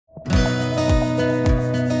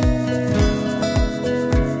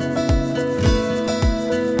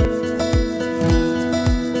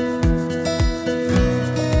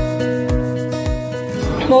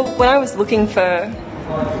Well, when I was looking for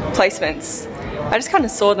placements, I just kind of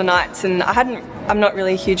saw the Knights, and I'm not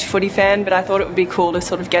really a huge footy fan, but I thought it would be cool to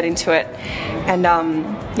sort of get into it and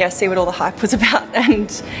see what all the hype was about,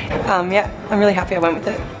 and I'm really happy I went with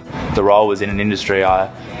it. The role was in an industry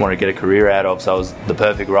I wanted to get a career out of, so it was the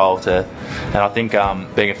perfect role and I think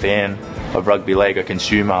being a fan of rugby league, a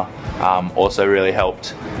consumer, also really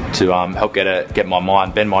helped to help bend my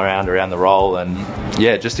mind around the role, and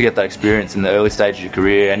just to get that experience in the early stage of your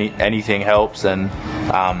career. Anything helps, and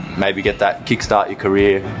maybe get that kickstart your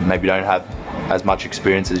career. Maybe you don't have as much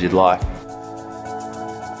experience as you'd like.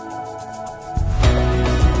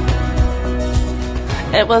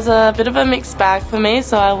 It was a bit of a mixed bag for me,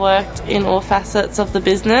 so I worked in all facets of the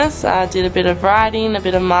business. I did a bit of writing, a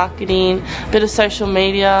bit of marketing, a bit of social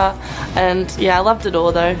media, and I loved it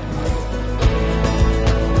all though.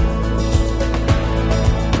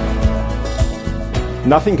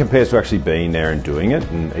 Nothing compares to actually being there and doing it,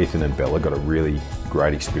 and Ethan and Bella got a really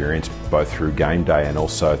great experience both through game day and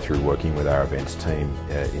also through working with our events team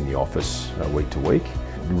in the office week to week.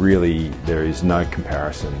 Really, there is no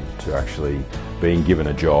comparison to actually being given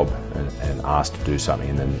a job and asked to do something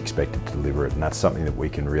and then expected to deliver it, and that's something that we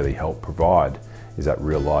can really help provide, is that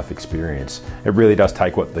real life experience. It really does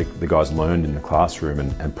take what the guys learned in the classroom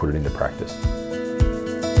and put it into practice.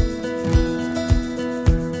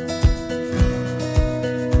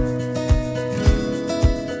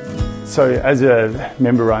 So as a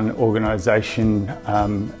member-run organisation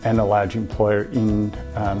and a large employer in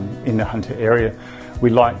the Hunter area, we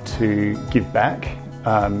like to give back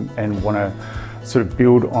and want to sort of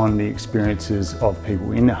build on the experiences of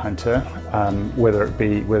people in the Hunter, whether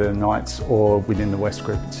the Knights or within the West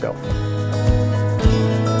Group itself.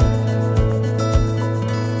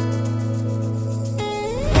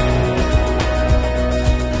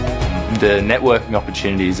 The networking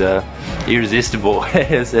opportunities are irresistible.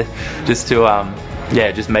 Just to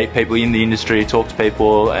just meet people in the industry, talk to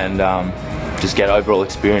people, and just get overall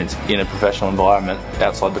experience in a professional environment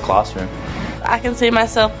outside the classroom. I can see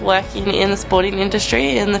myself working in the sporting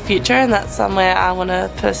industry in the future, and that's somewhere I want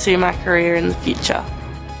to pursue my career in the future.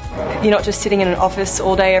 You're not just sitting in an office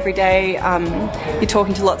all day, every day. You're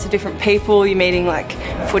talking to lots of different people. You're meeting like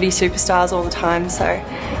footy superstars all the time. So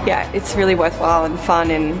it's really worthwhile and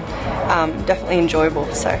fun and definitely enjoyable.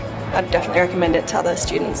 So I'd definitely recommend it to other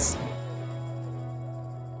students.